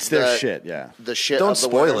is it's their shit. Yeah, The shit. Don't of the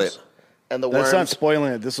spoil worms. it. And the that's worms. not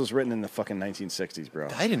spoiling it. This was written in the fucking 1960s, bro.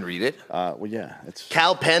 I didn't read it. Well, yeah, it's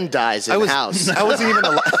Cal Penn dies in house. I wasn't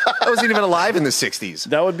even alive in the 60s.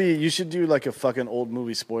 that would be. You should do like a fucking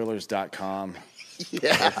oldmoviespoilers.com.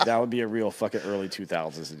 Yeah. That would be a real fucking early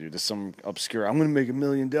 2000s to do. Just some obscure. I'm going to make $1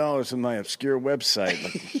 million on my obscure website.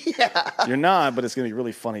 Like, Yeah. you're not, but it's going to be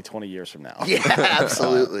really funny 20 years from now. Yeah,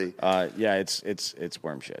 absolutely. Yeah, it's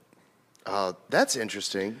worm shit. Oh, that's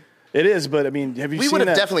interesting. It is, but I mean, have you We seen would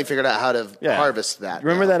have that? definitely figured out how to harvest that.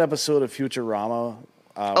 Remember though. that episode of Futurama?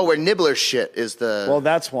 Where Nibbler shit is the... Well,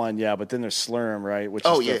 that's one, yeah. But then there's Slurm, right? Which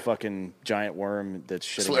is yeah. the fucking giant worm that's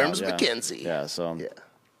shitting Slurm's out. Yeah. McKenzie. Yeah, so Yeah.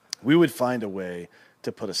 we would find a way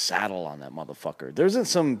to put a saddle on that motherfucker. There isn't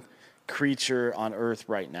some creature on Earth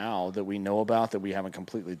right now that we know about that we haven't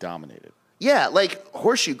completely dominated. Yeah, like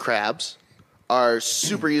horseshoe crabs are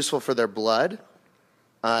super useful for their blood.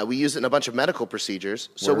 We use it in a bunch of medical procedures.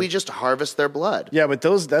 So we just harvest their blood. Yeah, but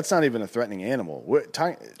that's not even a threatening animal.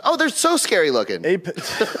 Oh, they're so scary looking.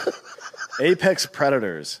 Apex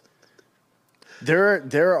predators.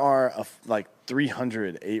 There are like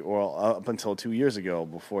 300 up until 2 years ago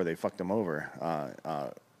before they fucked him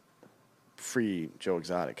over. Free Joe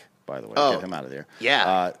Exotic, by the way. Oh, get him out of there.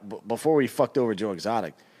 yeah. Before we fucked over Joe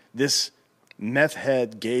Exotic, this meth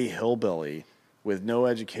head gay hillbilly with no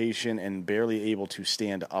education and barely able to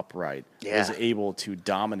stand upright was able to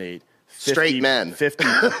dominate 50, straight men. 50,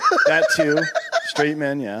 that too. Straight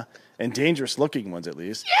men, yeah. And dangerous looking ones at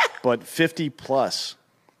least. Yeah. But 50 plus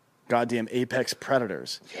goddamn apex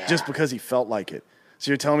predators just because he felt like it. So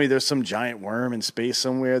you're telling me there's some giant worm in space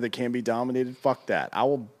somewhere that can't be dominated? Fuck that. I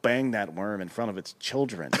will bang that worm in front of its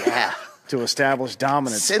children. Yeah. To establish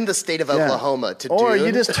dominance. Send the state of Oklahoma to Or Dune.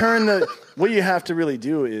 you just turn what you have to really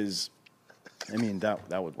do is, I mean,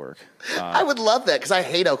 that would work. I would love that because I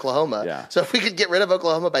hate Oklahoma. Yeah. So if we could get rid of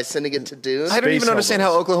Oklahoma by sending it to Dune. I don't even Space understand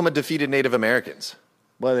how hobos. Oklahoma defeated Native Americans.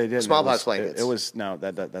 Well, they didn't. Smallpox blankets. It was no,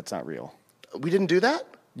 that's not real. We didn't do that?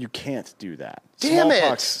 You can't do that. Damn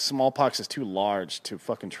it. Smallpox is too large to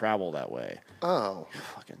fucking travel that way. Oh.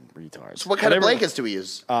 Fucking retards. So what kind of blankets do we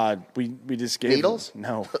use? We just gave Needles?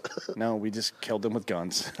 Them, no, we just killed them with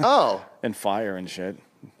guns. Oh. And fire and shit.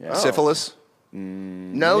 Yeah. Syphilis?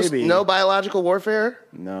 Maybe. No biological warfare?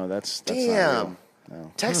 No, that's not Damn. real.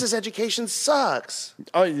 No. Texas education sucks.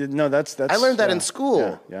 Oh no, that's. I learned that yeah, in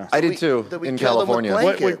school. Yeah. I did too, that we in killed them with California.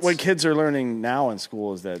 blankets. What kids are learning now in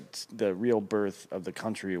school is that the real birth of the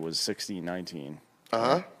country was 1619.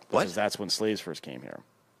 Uh-huh. Because that's when slaves first came here.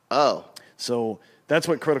 Oh. So that's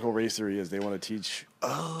what critical race theory is. They want to teach.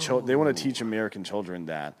 They want to teach American children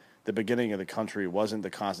that the beginning of the country wasn't the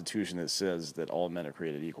Constitution that says that all men are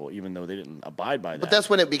created equal, even though they didn't abide by that. But that's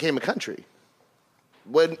when it became a country.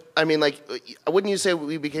 Wouldn't you say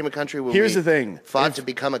we became a country when Here's we the thing. fought to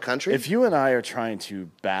become a country? If you and I are trying to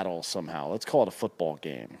battle somehow, let's call it a football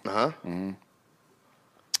game. Uh-huh.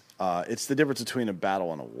 It's the difference between a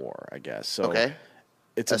battle and a war, I guess. So Okay.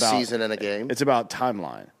 it's A about season and a game? It's about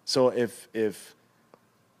timeline. So if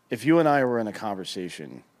you and I were in a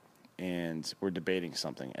conversation and we're debating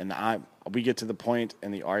something, and we get to the point in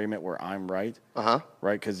the argument where I'm right,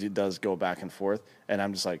 right? Because it does go back and forth, and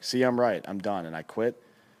I'm just like, see, I'm right, I'm done, and I quit.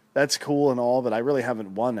 That's cool and all, but I really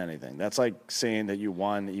haven't won anything. That's like saying that you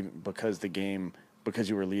won even because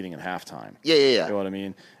you were leading at halftime. Yeah. You know what I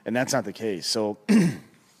mean? And that's not the case. So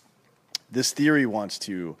this theory wants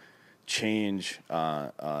to change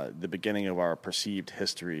the beginning of our perceived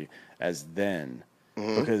history as then,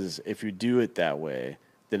 because if you do it that way,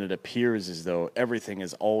 then it appears as though everything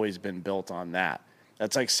has always been built on that.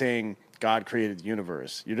 That's like saying God created the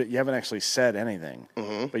universe. You haven't actually said anything,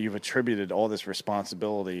 but you've attributed all this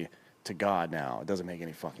responsibility to God now. It doesn't make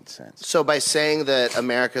any fucking sense. So by saying that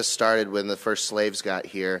America started when the first slaves got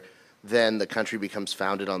here, then the country becomes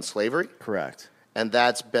founded on slavery? Correct. And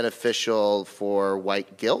that's beneficial for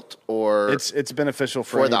white guilt, or It's beneficial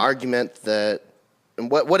for the argument that... And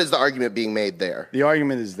what is the argument being made there? The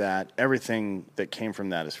argument is that everything that came from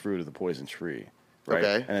that is fruit of the poison tree, right?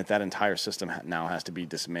 Okay. And that entire system now has to be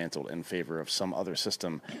dismantled in favor of some other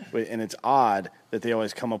system. And it's odd that they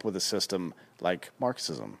always come up with a system like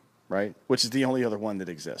Marxism, right? Which is the only other one that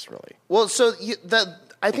exists, really. Well, so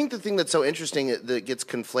I think the thing that's so interesting that gets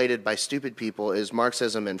conflated by stupid people is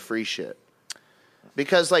Marxism and free shit.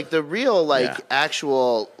 Because like the real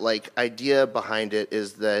actual idea behind it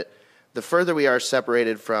is that the further we are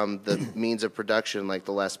separated from the means of production, like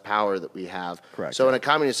the less power that we have. Correct. So in a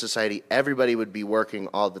communist society, everybody would be working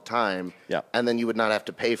all the time, and then you would not have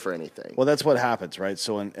to pay for anything. Well, that's what happens, right?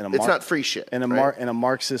 So in a it's not free shit. In a right? in a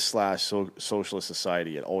Marxist / socialist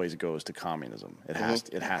society, it always goes to communism. It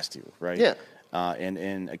has to, right? Yeah. And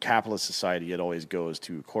in a capitalist society, it always goes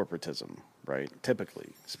to corporatism, right? Typically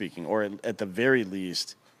speaking, or at the very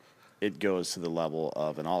least, it goes to the level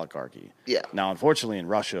of an oligarchy. Yeah. Now, unfortunately, in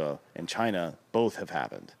Russia and China, both have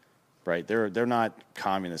happened, right? They're not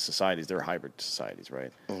communist societies; they're hybrid societies,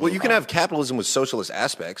 right? Well, you can have capitalism with socialist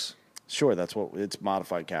aspects. Sure, it's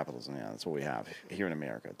modified capitalism. Yeah, that's what we have here in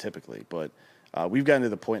America, typically. But we've gotten to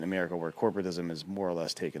the point in America where corporatism is more or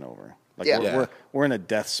less taken over. Like we're in a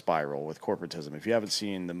death spiral with corporatism. If you haven't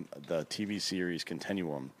seen the TV series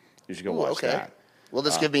Continuum, you should go watch that. Will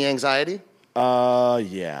this give me anxiety? Yeah. All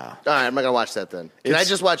right, I'm not gonna watch that then. Can I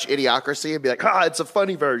just watch Idiocracy and be like, it's a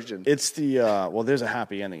funny version? It's the well, there's a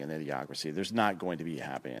happy ending in Idiocracy. There's not going to be a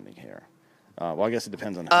happy ending here. Well, I guess it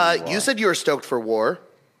depends on who you You are. said you were stoked for war.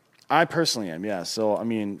 I personally am, yeah. So, I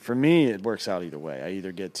mean, for me, it works out either way. I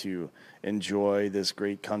either get to enjoy this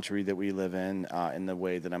great country that we live in the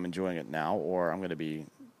way that I'm enjoying it now, or I'm going to be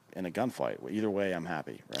in a gunfight. Either way, I'm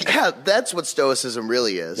happy. Right? Yeah, that's what stoicism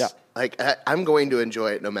really is. Yeah. Like, I'm going to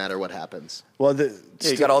enjoy it no matter what happens. Well,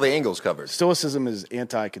 You got all the angles covered. Stoicism is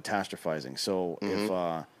anti-catastrophizing. So if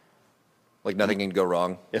Like nothing can go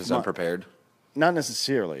wrong If because not- I'm prepared. not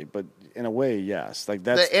necessarily, but in a way, yes. Like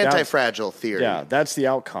that's The anti-fragile theory. Yeah, that's the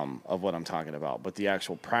outcome of what I'm talking about. But the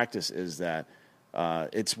actual practice is that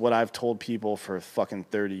it's what I've told people for fucking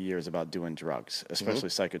 30 years about doing drugs, especially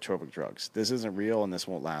psychotropic drugs. This isn't real, and this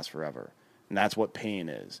won't last forever. And that's what pain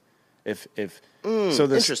is.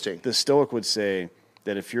 Interesting. The Stoic would say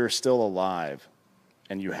that if you're still alive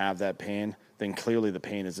and you have that pain, then clearly the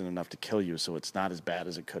pain isn't enough to kill you, so it's not as bad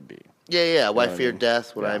as it could be. Yeah. Why what I fear mean?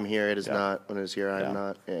 death when Yeah. I'm here? It is Yeah. not. When it is here, I am Yeah.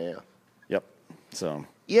 not. Yeah. Yep. So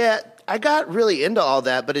Yeah, I got really into all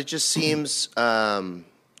that, but it just seems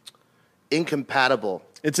incompatible.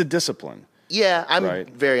 it's a discipline. Yeah, I'm Right.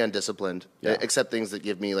 very undisciplined, Yeah. except things that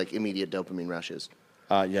give me like immediate dopamine rushes.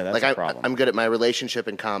 Yeah, that's Like a problem. I'm good at my relationship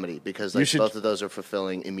and comedy because You like should- both of those are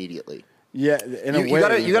fulfilling immediately. yeah, in a You way,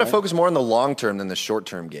 gotta right? focus more on the long term than the short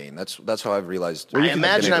term gain. That's how I've realized. I I've been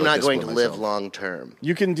imagine able I'm not going to discipline live myself. long term.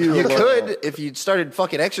 You can do. You a little- could if you started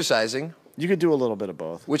fucking exercising, You could do a little bit of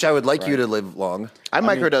both. which I would like you Right. to live long. I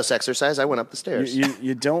microdose exercise. I went up the stairs.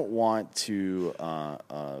 You don't want to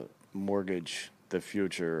mortgage the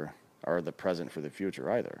future or the present for the future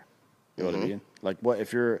either. You know what I mean? Like, what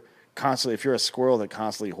if you're a squirrel that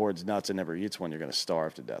constantly hoards nuts and never eats one, you're going to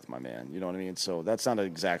starve to death, my man. You know what I mean? So that's not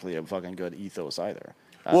exactly a fucking good ethos either.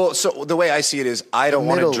 Well, so the way I see it is, I don't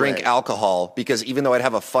want to middle drink way. alcohol because even though I'd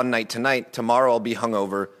have a fun night tonight, tomorrow I'll be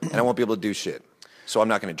hungover and I won't be able to do shit. So I'm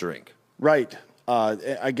not going to drink. Right.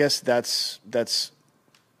 I guess that's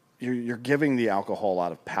you're giving the alcohol a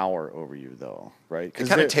lot of power over you, though, right? It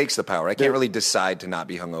kind of takes the power. I they're- can't really decide to not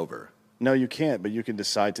be hungover. No, you can't, but you can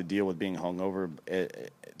decide to deal with being hungover.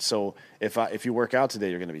 So if you work out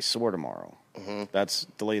today, you're going to be sore tomorrow. That's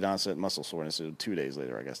delayed onset muscle soreness. So 2 days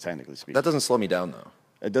later, I guess, technically speaking. That doesn't slow me down though.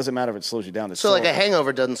 It doesn't matter if it slows you down. It's So still, like a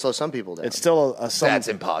hangover doesn't slow some people down. it's still That's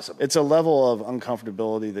impossible. It's a level of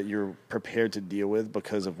uncomfortability that you're prepared to deal with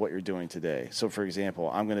because of what you're doing today. So, for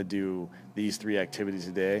example, I'm going to do these 3 activities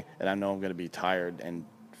a day, and I know I'm going to be tired and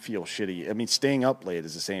feel shitty. I mean, staying up late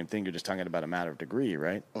is the same thing. You're just talking about a matter of degree,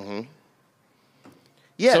 right?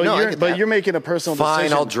 yeah, So no, I you're, get but that. you're making a personal Fine,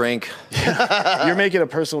 decision. I'll drink. You're making a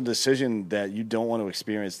personal decision that you don't want to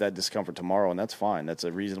experience that discomfort tomorrow, and that's fine. That's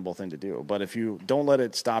a reasonable thing to do. But if you don't let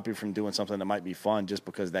it stop you from doing something that might be fun just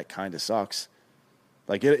because that kind of sucks,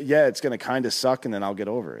 it's going to kind of suck, and then I'll get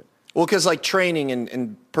over it. Well, because like training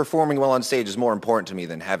and performing well on stage is more important to me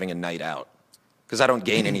than having a night out. Because I don't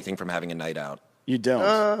gain anything from having a night out. You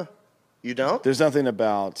don't. You don't? There's nothing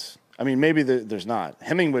about. I mean, maybe there's not.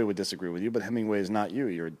 Hemingway would disagree with you, but Hemingway is not you.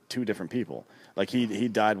 You're 2 different people. Like he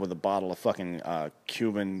died with a bottle of fucking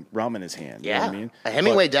Cuban rum in his hand. You know Yeah. what I mean? A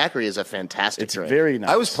Hemingway But daiquiri is a fantastic it's drink. very nice.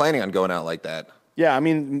 I was planning on going out like that. Yeah, I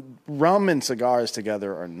mean, rum and cigars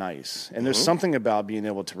together are nice. And there's something about being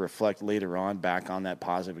able to reflect later on back on that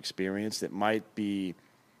positive experience that might be,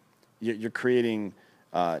 you're creating,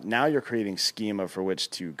 now you're creating schema for which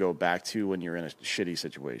to go back to when you're in a shitty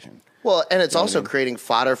situation. Well, and it's also creating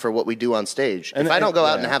fodder for what we do on stage. And- if I don't go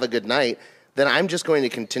out and yeah. have a good night, then I'm just going to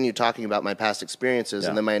continue talking about my past experiences, Yeah.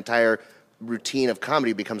 and then my entire routine of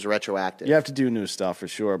comedy becomes retroactive. You have to do new stuff for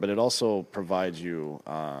sure, but it also provides you,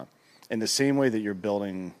 in the same way that you're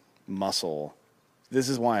building muscle. This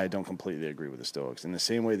is why I don't completely agree with the Stoics. In the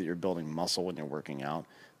same way that you're building muscle when you're working out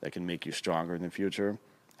that can make you stronger in the future,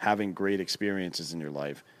 having great experiences in your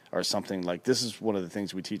life are something like this is one of the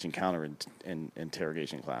things we teach in counter in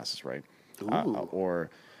interrogation classes, right? Or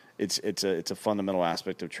it's a fundamental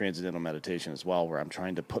aspect of transcendental meditation as well, where I'm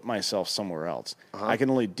trying to put myself somewhere else. I can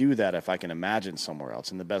only do that if I can imagine somewhere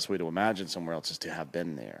else, and the best way to imagine somewhere else is to have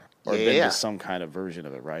been there or been Yeah. to some kind of version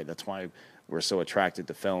of it, right? That's why we're so attracted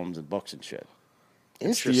to films and books and shit.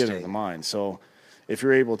 It's theater of the Interesting. mind. So if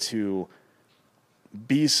you're able to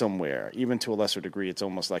be somewhere, even to a lesser degree, it's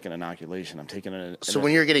almost like an inoculation. I'm taking it. So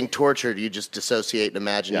when you're getting tortured, you just dissociate and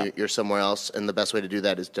imagine Yeah. you're somewhere else, and the best way to do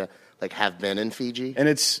that is to like have been in Fiji. and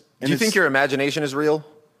it's Do you think your imagination is real?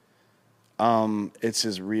 it's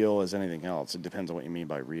as real as anything else. It depends on what you mean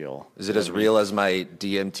by real. Is it as real as my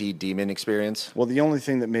DMT demon experience? Well, the only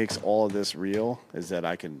thing that makes all of this real is that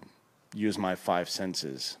I can use my 5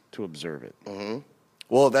 senses to observe it.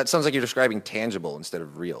 Well, that sounds like you're describing tangible instead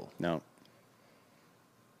of real. No.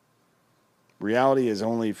 Reality is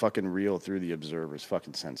only fucking real through the observer's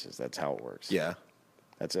fucking senses. That's how it works. Yeah.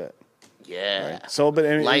 That's it. Yeah. Right? So, but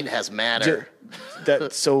I mean, Light has matter.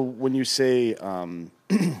 So when you say,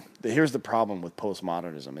 here's the problem with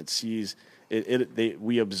postmodernism. It sees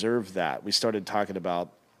we observed that. We started talking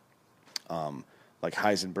about like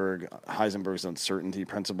Heisenberg's uncertainty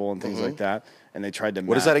principle and things like that, and they tried to.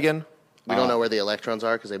 What is that again? We don't know where the electrons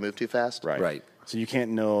are because they move too fast. Right. So you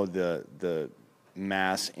can't know the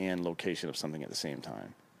mass and location of something at the same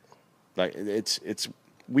time. Like it's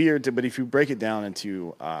weird, but if you break it down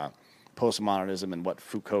into postmodernism and what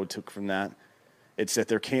Foucault took from that, it's that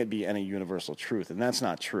there can't be any universal truth, and that's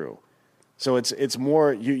not true. So it's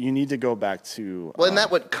more you need to go back to. Well, isn't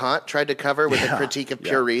that what Kant tried to cover with the critique of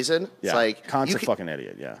pure reason? It's like Kant's a fucking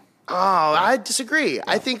idiot. Yeah. Oh, I disagree. Yeah.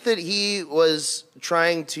 I think that he was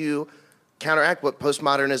trying to counteract what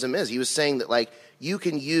postmodernism is. He was saying that like you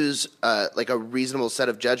can use like a reasonable set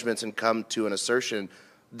of judgments and come to an assertion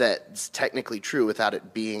that's technically true without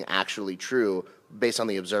it being actually true based on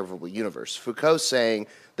the observable universe. Foucault's saying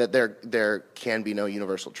that there can be no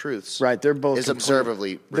universal truths. Right, they're both is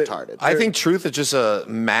observably retarded. I think truth is just a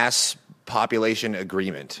mass population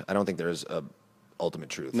agreement. I don't think there's a ultimate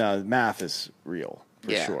truth. No, math is real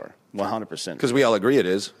for sure, 100%. Because we all agree it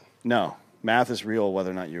is. No, math is real whether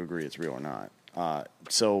or not you agree it's real or not.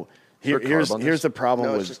 So here's the problem.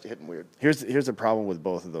 No, with it's just hitting weird. Here's the problem with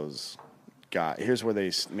both of those guys. Here's where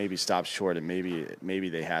they maybe stopped short, and maybe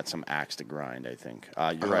they had some axe to grind. I think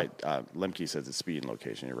you're right. Lemke says it's speed and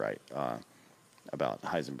location. You're right about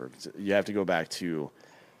Heisenberg. You have to go back to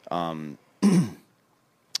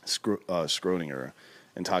Schrödinger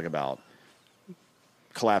and talk about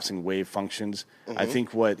collapsing wave functions. I think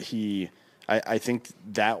I think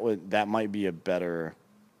that might be a better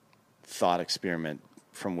thought experiment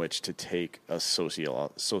from which to take a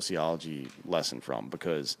sociology lesson from,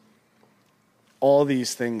 because all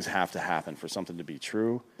these things have to happen for something to be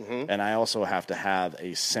true, and I also have to have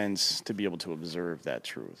a sense to be able to observe that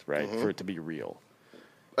truth, right, for it to be real.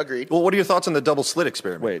 Agreed. Well, what are your thoughts on the double slit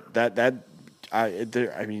experiment? Wait,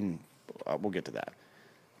 I mean, we'll get to that.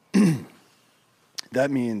 That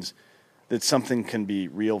means that something can be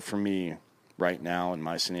real for me right now in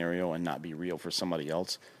my scenario and not be real for somebody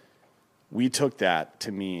else. We took that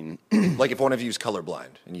to mean Like if one of you is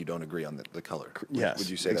colorblind and you don't agree on the color. yes. Would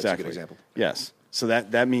you say exactly. that's a good example? Yes. So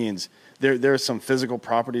that means there are some physical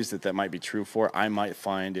properties that might be true for. I might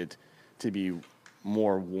find it to be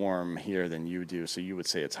more warm here than you do. So you would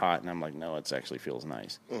say it's hot, and I'm like, no, it actually feels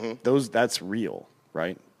nice. That's real,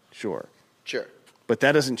 right? Sure. But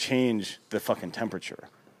that doesn't change the fucking temperature.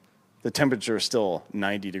 The temperature is still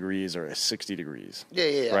 90 degrees or 60 degrees.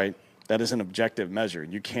 Yeah. Right? That is an objective measure.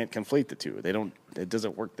 You can't conflate the two. It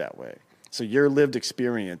doesn't work that way. So your lived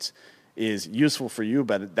experience is useful for you,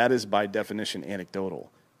 but that is by definition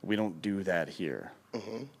anecdotal. We don't do that here.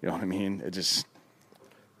 You know what I mean?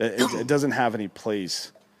 It doesn't have any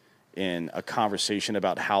place in a conversation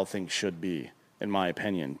about how things should be, in my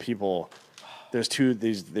opinion. There's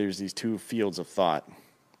these two fields of thought,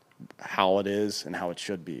 how it is and how it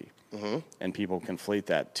should be. And people conflate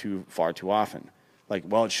that far too often. Like,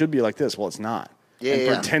 well, it should be like this. Well, it's not.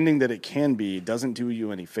 Pretending that it can be doesn't do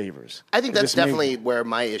you any favors. I think that's definitely where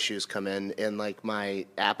my issues come in, and like my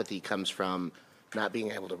apathy comes from not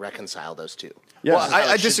being able to reconcile those two. Yes. Well,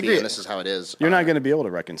 I disagree. And this is how it is. You're not going to be able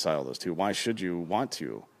to reconcile those two. Why should you want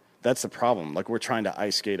to? That's the problem. Like, we're trying to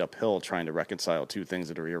ice skate uphill trying to reconcile two things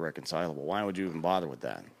that are irreconcilable. Why would you even bother with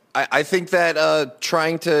that? I think that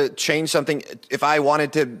trying to change something, if I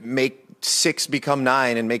wanted to make 6 become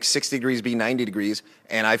 9 and make 60 degrees be 90 degrees,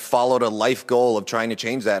 and I followed a life goal of trying to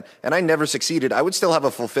change that, and I never succeeded, I would still have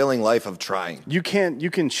a fulfilling life of trying. You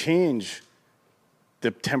can change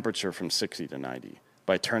the temperature from 60 to 90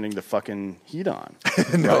 by turning the fucking heat on.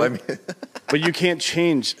 No, right? I mean, but you can't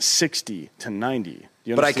change 60 to 90.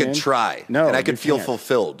 You but I understand? could try, No, and I could you feel can't.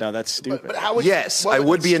 fulfilled. No, that's stupid. But how would Yes, what I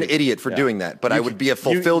would be an stupid? idiot for doing that, but I would be a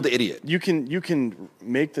fulfilled idiot. You can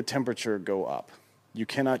make the temperature go up. You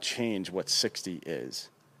cannot change what 60 is.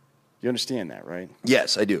 You understand that, right?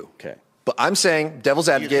 Yes, I do. Okay. But I'm saying, devil's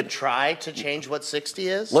You can advocate, try to change what 60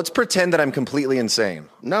 is? let's pretend that I'm completely insane.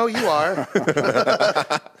 No, you are.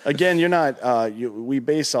 Again, you're not. We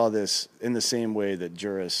base all this in the same way that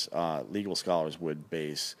jurists, legal scholars would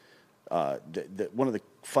base. One of the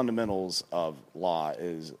fundamentals of law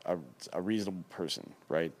is a reasonable person,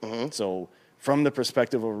 right? So, from the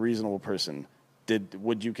perspective of a reasonable person,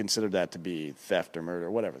 would you consider that to be theft or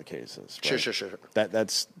murder, whatever the case is? Right? Sure.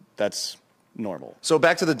 That's normal. So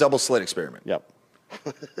back to the double slit experiment. Yep.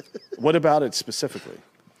 What about it specifically?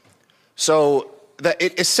 So that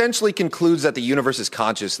it essentially concludes that the universe is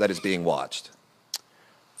conscious that is being watched.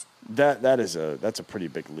 That's a pretty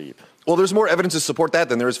big leap. Well, there's more evidence to support that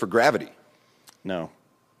than there is for gravity. No.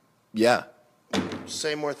 Yeah.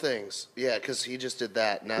 Say more things. Yeah, because he just did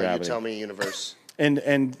that. Now Gravity. you tell me universe. And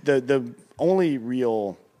the only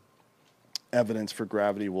real evidence for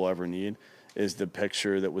gravity we'll ever need is the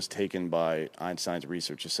picture that was taken by Einstein's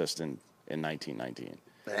research assistant in 1919.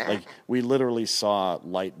 Like, we literally saw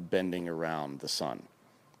light bending around the sun.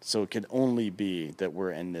 So it could only be that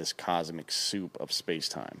we're in this cosmic soup of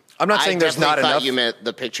space-time. I'm not saying there's not I thought enough. you meant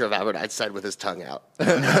the picture of Albert Einstein with his tongue out.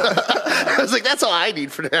 I was like, that's all I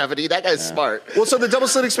need for gravity. That guy's smart. Well, so the double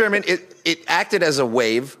slit experiment, it acted as a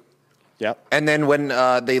wave. Yep. And then when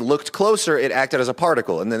they looked closer, it acted as a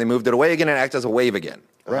particle. And then they moved it away again and it acted as a wave again.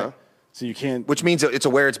 Right. So you can't... Which means it's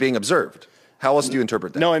aware it's being observed. How else do you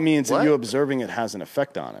interpret that? No, it means What? that you observing it has an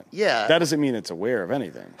effect on it. Yeah. That doesn't mean it's aware of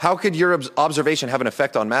anything. How could your observation have an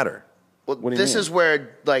effect on matter? Well, What do you this mean? is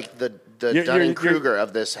where like the You're- Dunning-Kruger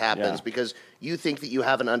of this happens Yeah. because you think that you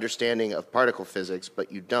have an understanding of particle physics,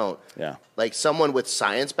 but you don't. Yeah. Like someone with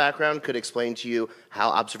science background could explain to you how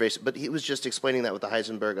observation, but he was just explaining that with the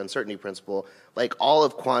Heisenberg uncertainty principle. Like all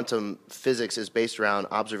of quantum physics is based around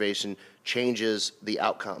observation changes the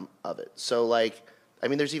outcome of it. So like, I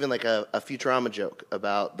mean, there's even like a Futurama joke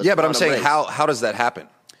about the Yeah, but I'm quantum saying race. how does that happen?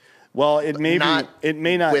 Well, it may Not be. It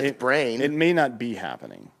may not. with brain. It may not be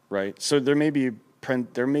happening, right? So there may be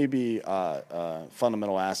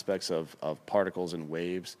fundamental aspects of particles and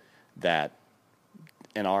waves that,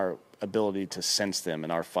 in our ability to sense them in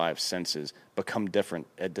our five senses, become different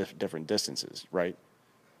at different distances, right?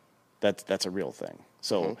 That's a real thing.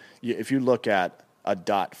 So if you look at a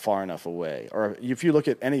dot far enough away, or if you look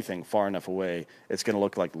at anything far enough away, it's going to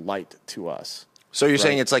look like light to us. So you're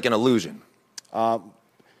saying it's like an illusion?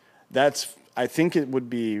 I think it would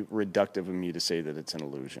be reductive of me to say that it's an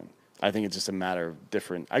illusion. I think it's just a matter of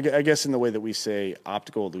different, I guess in the way that we say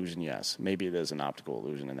optical illusion, yes. Maybe it is an optical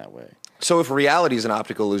illusion in that way. So if reality is an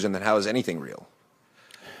optical illusion, then how is anything real?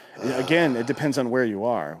 Again, it depends on where you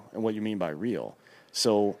are and what you mean by real.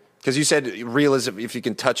 So Because you said real is if you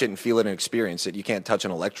can touch it and feel it and experience it. You can't touch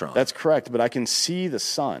an electron. that's correct, but I can see the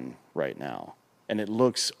sun right now, and it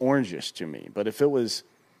looks orangish to me. But if it was,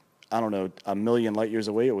 I don't know, a million light years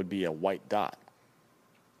away, it would be a white dot.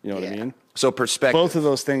 You know what I Yeah. mean? So perspective. Both of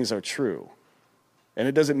those things are true. And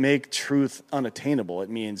it doesn't make truth unattainable. It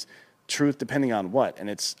means truth depending on what. And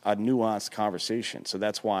it's a nuanced conversation. So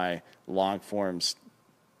that's why long forms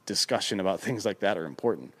discussion about things like that are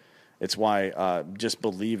important. It's why just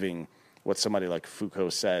believing what somebody like Foucault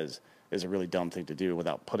says is a really dumb thing to do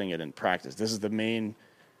without putting it in practice. This is the main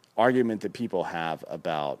argument that people have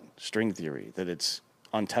about string theory, that it's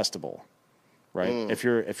untestable, right? If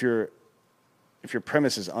your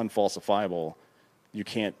premise is unfalsifiable, you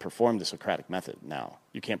can't perform the Socratic method now.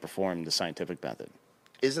 You can't perform the scientific method.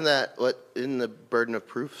 Isn't the burden of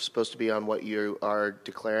proof supposed to be on what you are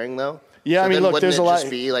declaring, though? Yeah, So I mean, then look, wouldn't there's it a lot-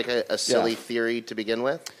 just be like a silly Yeah. theory to begin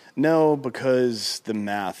with? No, because the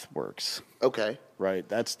math works, Okay. right?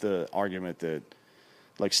 That's the argument that,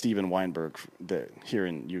 like Steven Weinberg here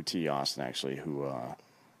in UT Austin, actually, who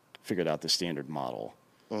figured out the standard model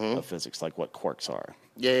of physics, like what quarks are.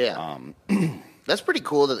 Yeah. That's pretty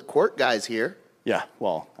cool that the Quark guy's here. Yeah,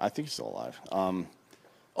 well, I think he's still alive.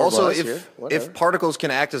 Also, was here, whatever. if particles can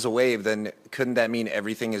act as a wave, then couldn't that mean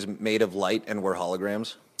everything is made of light and we're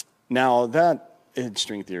holograms? Now, that in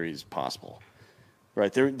string theory is possible,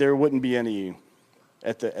 right? There wouldn't be any,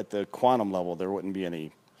 at the quantum level, there wouldn't be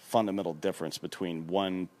any fundamental difference between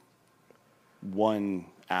one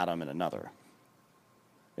atom and another.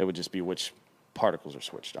 It would just be which particles are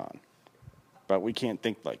switched on. But we can't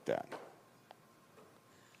think like that.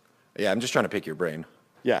 Yeah, I'm just trying to pick your brain.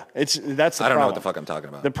 Yeah, that's the problem. I don't know what the fuck I'm talking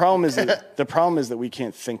about. The problem is that we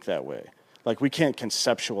can't think that way. Like, we can't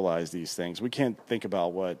conceptualize these things. We can't think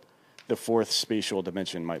about what the fourth spatial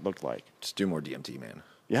dimension might look like. Just do more DMT, man.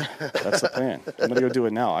 Yeah, that's the plan. I'm going to go do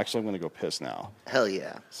it now. Actually, I'm going to go piss now. Hell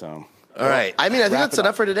yeah. So, All right. I mean, I think Wrap that's it up.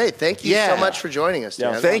 enough for today. Thank you Yeah. so much for joining us,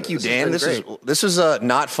 Dan. Yeah, Thank you, This has Dan. been This great. is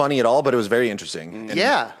not funny at all, but it was very interesting. And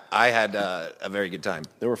Yeah. I had a very good time.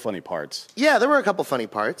 there were funny parts. Yeah, there were a couple funny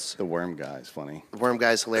parts. The worm guy's funny. The Worm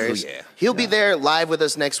Guy's hilarious. Oh, yeah. He'll be there live with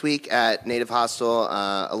us next week at Native Hostel,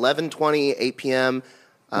 11:20, 8 p.m.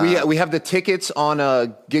 We have the tickets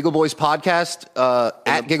on Giggle Boys Podcast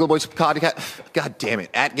at Giggle Boys Podcast. God damn it.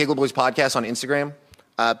 At Giggle Boys Podcast on Instagram.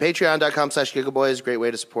 Patreon.com/GigaBoys. Great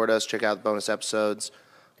way to support us. Check out the bonus episodes.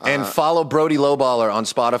 And follow Brody Lowballer on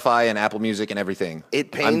Spotify and Apple Music and everything.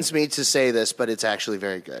 It pains me to say this, but it's actually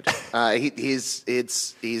very good. He's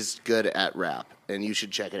good at rap, and you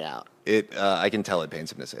should check it out. I can tell it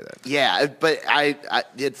pains him to say that. Yeah, but I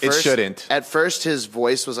at first, shouldn't. At first, his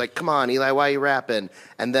voice was like, "Come on, Eli, why are you rapping?"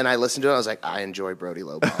 And then I listened to it. I was like, "I enjoy Brody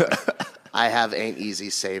Lowballer. I have Ain't Easy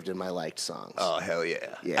saved in my liked songs." Oh, hell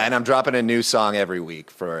yeah. Yeah. And I'm dropping a new song every week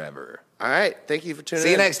forever. All right, thank you for tuning in.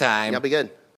 See you next time. Y'all be good.